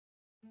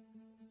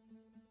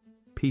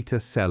Peter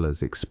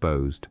Sellers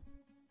exposed.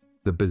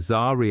 The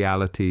bizarre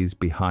realities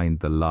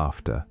behind the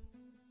laughter.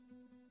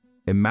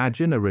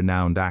 Imagine a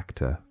renowned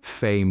actor,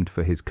 famed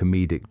for his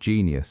comedic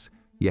genius,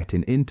 yet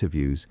in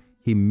interviews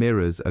he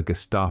mirrors a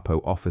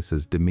Gestapo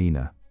officer's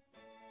demeanor.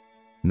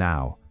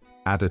 Now,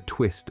 add a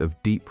twist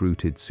of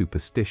deep-rooted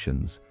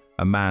superstitions,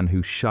 a man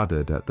who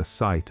shuddered at the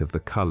sight of the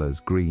colors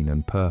green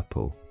and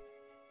purple.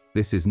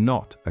 This is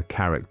not a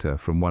character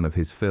from one of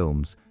his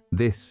films.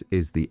 This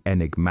is the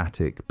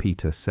enigmatic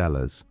Peter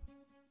Sellers.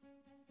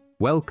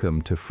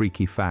 Welcome to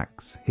Freaky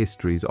Facts,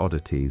 History's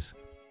Oddities,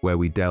 where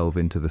we delve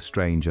into the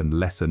strange and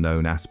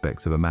lesser-known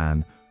aspects of a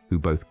man who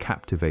both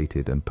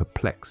captivated and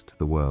perplexed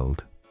the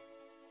world.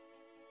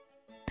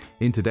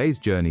 In today's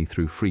journey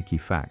through Freaky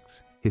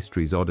Facts,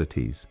 History's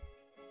Oddities,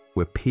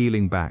 we're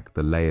peeling back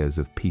the layers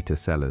of Peter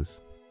Sellers,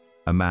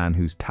 a man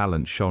whose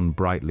talent shone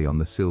brightly on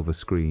the silver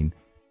screen,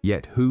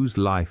 yet whose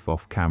life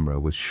off-camera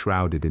was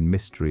shrouded in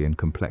mystery and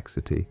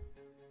complexity.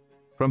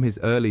 From his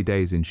early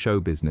days in show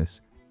business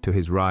to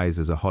his rise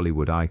as a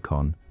Hollywood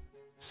icon,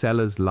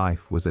 Sellers'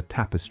 life was a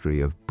tapestry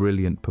of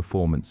brilliant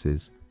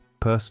performances,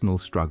 personal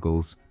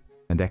struggles,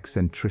 and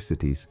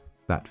eccentricities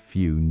that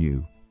few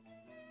knew.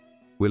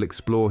 We'll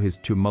explore his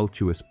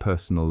tumultuous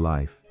personal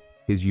life,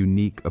 his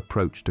unique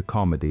approach to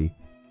comedy,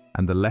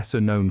 and the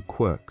lesser-known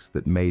quirks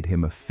that made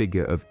him a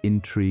figure of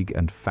intrigue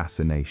and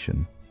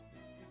fascination.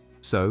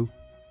 So,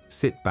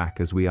 sit back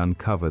as we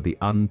uncover the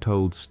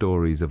untold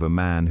stories of a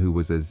man who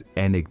was as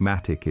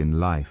enigmatic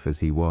in life as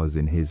he was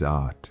in his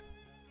art.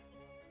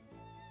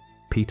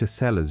 Peter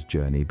Sellers'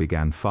 journey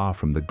began far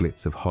from the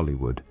glitz of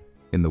Hollywood,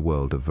 in the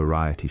world of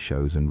variety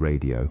shows and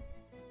radio.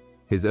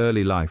 His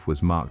early life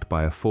was marked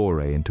by a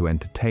foray into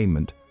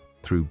entertainment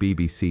through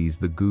BBC's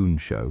The Goon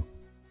Show,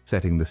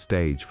 setting the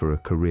stage for a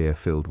career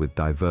filled with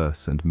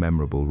diverse and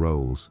memorable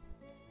roles.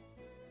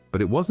 But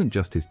it wasn't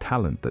just his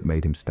talent that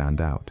made him stand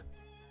out.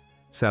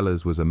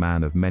 Sellers was a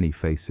man of many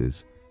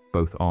faces,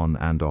 both on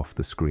and off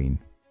the screen.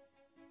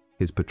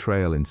 His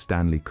portrayal in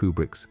Stanley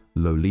Kubrick's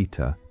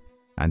Lolita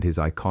and his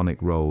iconic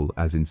role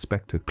as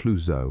Inspector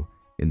Clouseau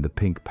in the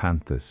Pink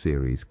Panther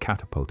series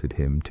catapulted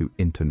him to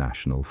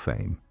international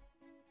fame.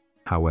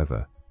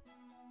 However,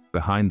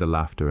 behind the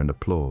laughter and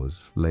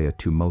applause lay a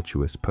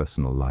tumultuous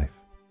personal life.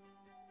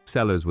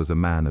 Sellers was a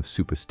man of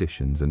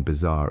superstitions and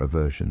bizarre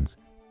aversions,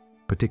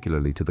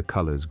 particularly to the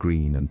colors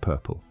green and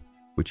purple,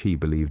 which he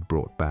believed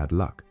brought bad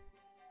luck.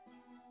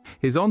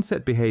 His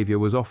on-set behavior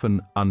was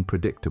often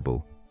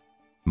unpredictable,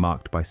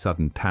 marked by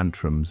sudden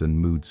tantrums and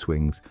mood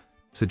swings,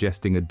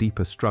 suggesting a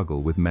deeper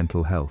struggle with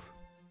mental health.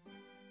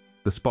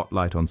 The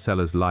spotlight on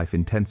Sellers' life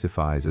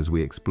intensifies as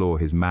we explore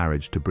his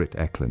marriage to Britt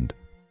Ekland.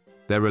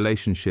 Their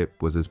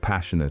relationship was as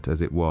passionate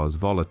as it was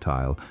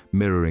volatile,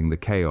 mirroring the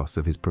chaos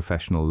of his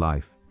professional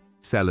life.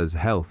 Sellers'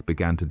 health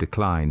began to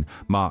decline,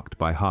 marked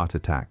by heart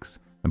attacks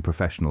and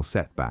professional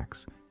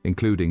setbacks,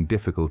 including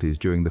difficulties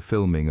during the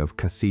filming of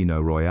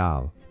Casino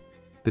Royale.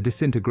 The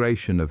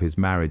disintegration of his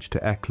marriage to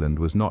Ekland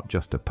was not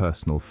just a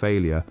personal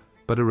failure,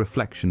 but a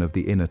reflection of the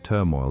inner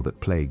turmoil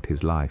that plagued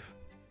his life.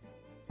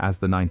 As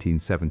the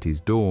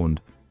 1970s dawned,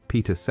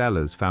 Peter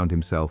Sellers found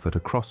himself at a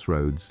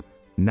crossroads,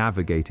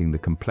 navigating the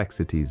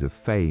complexities of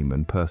fame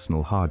and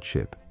personal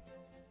hardship.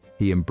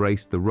 He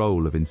embraced the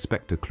role of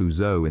Inspector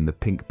Clouseau in the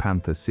Pink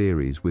Panther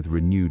series with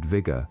renewed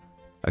vigor,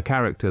 a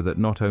character that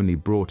not only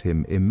brought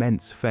him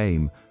immense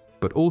fame,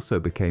 but also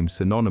became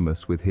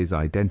synonymous with his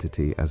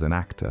identity as an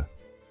actor.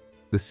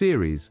 The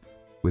series,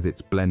 with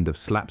its blend of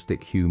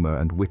slapstick humor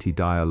and witty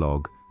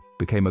dialogue,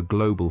 became a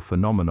global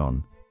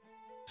phenomenon,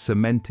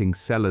 cementing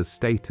Sellers'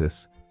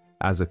 status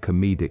as a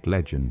comedic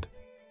legend.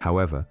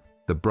 However,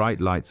 the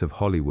bright lights of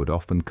Hollywood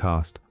often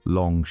cast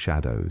long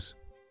shadows.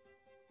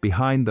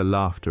 Behind the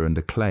laughter and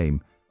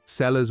acclaim,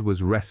 Sellers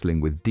was wrestling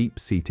with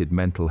deep-seated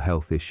mental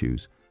health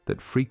issues that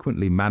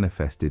frequently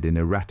manifested in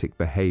erratic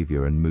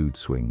behavior and mood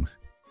swings.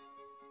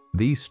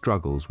 These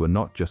struggles were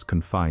not just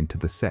confined to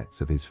the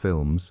sets of his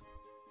films.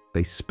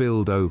 They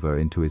spilled over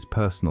into his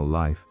personal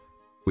life,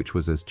 which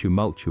was as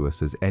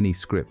tumultuous as any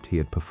script he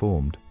had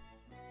performed.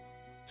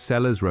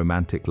 Sellers'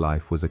 romantic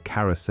life was a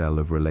carousel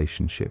of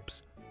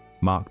relationships,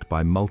 marked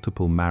by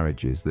multiple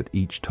marriages that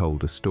each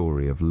told a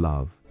story of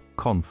love,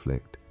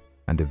 conflict,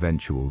 and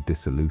eventual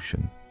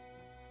dissolution.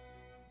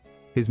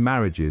 His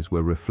marriages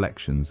were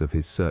reflections of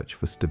his search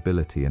for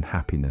stability and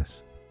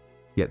happiness,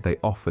 yet they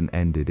often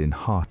ended in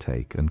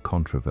heartache and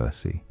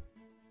controversy.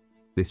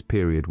 This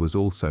period was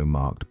also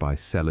marked by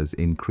Sellers'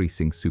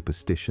 increasing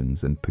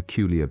superstitions and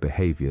peculiar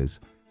behaviors,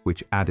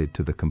 which added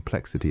to the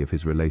complexity of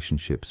his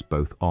relationships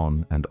both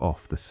on and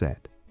off the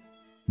set.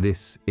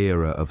 This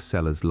era of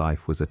Sellers'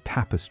 life was a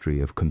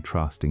tapestry of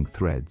contrasting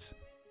threads: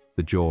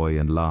 the joy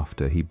and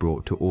laughter he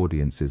brought to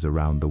audiences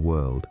around the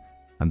world,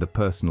 and the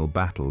personal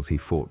battles he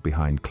fought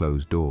behind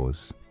closed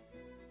doors.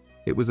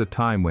 It was a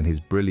time when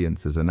his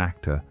brilliance as an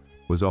actor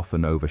was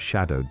often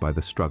overshadowed by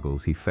the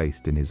struggles he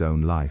faced in his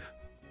own life,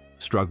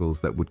 struggles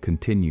that would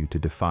continue to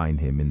define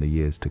him in the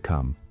years to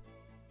come.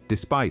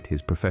 Despite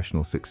his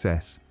professional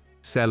success,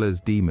 Sellers'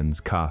 demons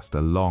cast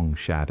a long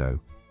shadow.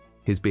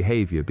 His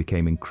behavior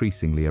became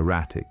increasingly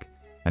erratic,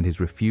 and his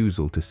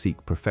refusal to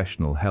seek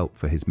professional help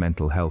for his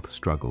mental health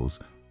struggles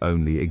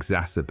only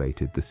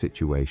exacerbated the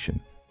situation.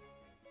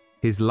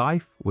 His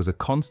life was a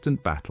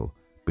constant battle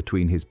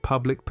between his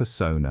public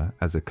persona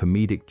as a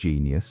comedic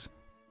genius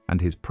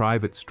and his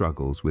private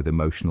struggles with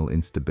emotional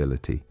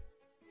instability.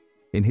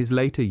 In his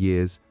later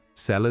years,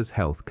 Sellers'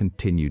 health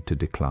continued to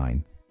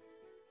decline.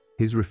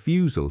 His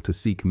refusal to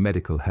seek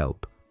medical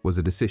help was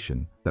a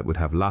decision that would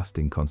have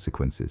lasting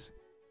consequences.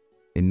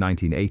 In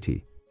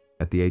 1980,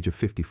 at the age of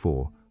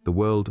 54, the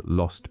world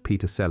lost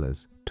Peter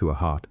Sellers to a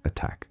heart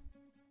attack.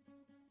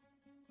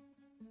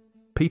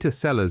 Peter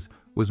Sellers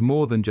was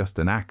more than just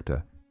an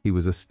actor, he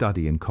was a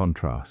study in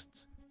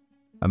contrasts.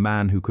 A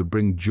man who could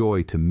bring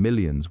joy to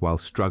millions while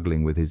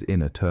struggling with his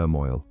inner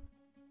turmoil.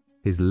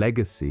 His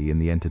legacy in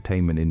the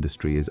entertainment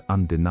industry is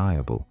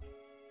undeniable,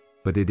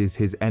 but it is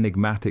his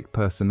enigmatic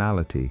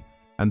personality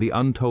and the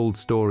untold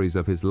stories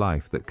of his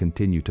life that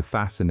continue to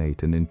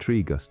fascinate and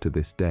intrigue us to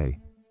this day.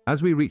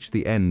 As we reach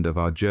the end of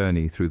our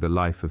journey through the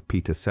life of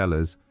Peter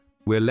Sellers,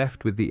 we're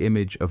left with the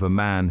image of a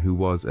man who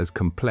was as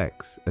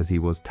complex as he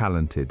was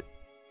talented.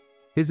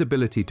 His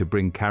ability to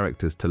bring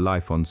characters to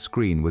life on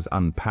screen was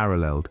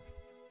unparalleled,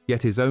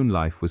 yet his own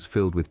life was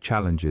filled with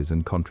challenges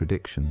and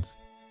contradictions.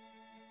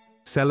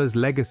 Sellers'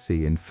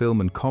 legacy in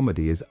film and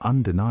comedy is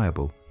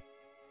undeniable,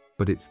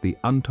 but it's the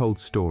untold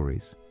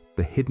stories,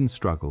 the hidden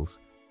struggles,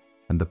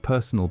 and the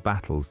personal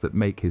battles that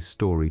make his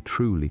story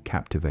truly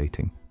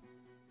captivating.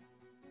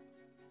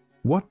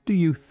 What do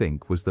you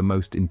think was the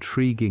most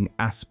intriguing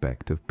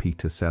aspect of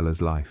Peter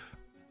Sellers' life?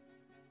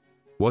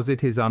 Was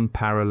it his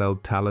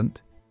unparalleled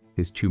talent,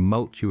 his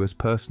tumultuous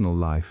personal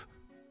life,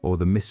 or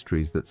the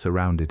mysteries that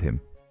surrounded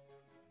him?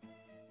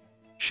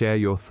 Share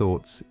your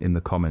thoughts in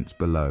the comments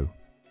below.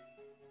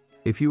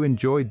 If you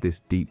enjoyed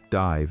this deep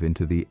dive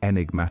into the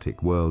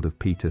enigmatic world of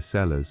Peter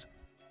Sellers,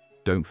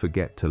 don't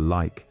forget to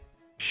like,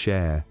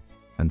 share,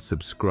 and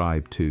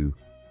subscribe to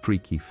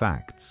Freaky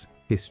Facts,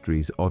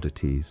 History's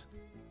Oddities,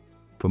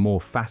 for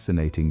more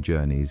fascinating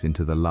journeys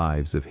into the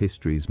lives of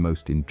history's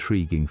most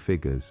intriguing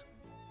figures.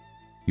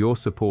 Your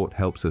support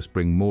helps us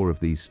bring more of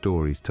these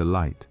stories to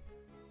light.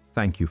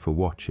 Thank you for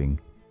watching,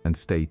 and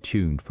stay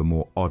tuned for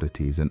more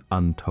oddities and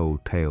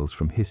untold tales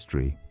from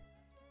history.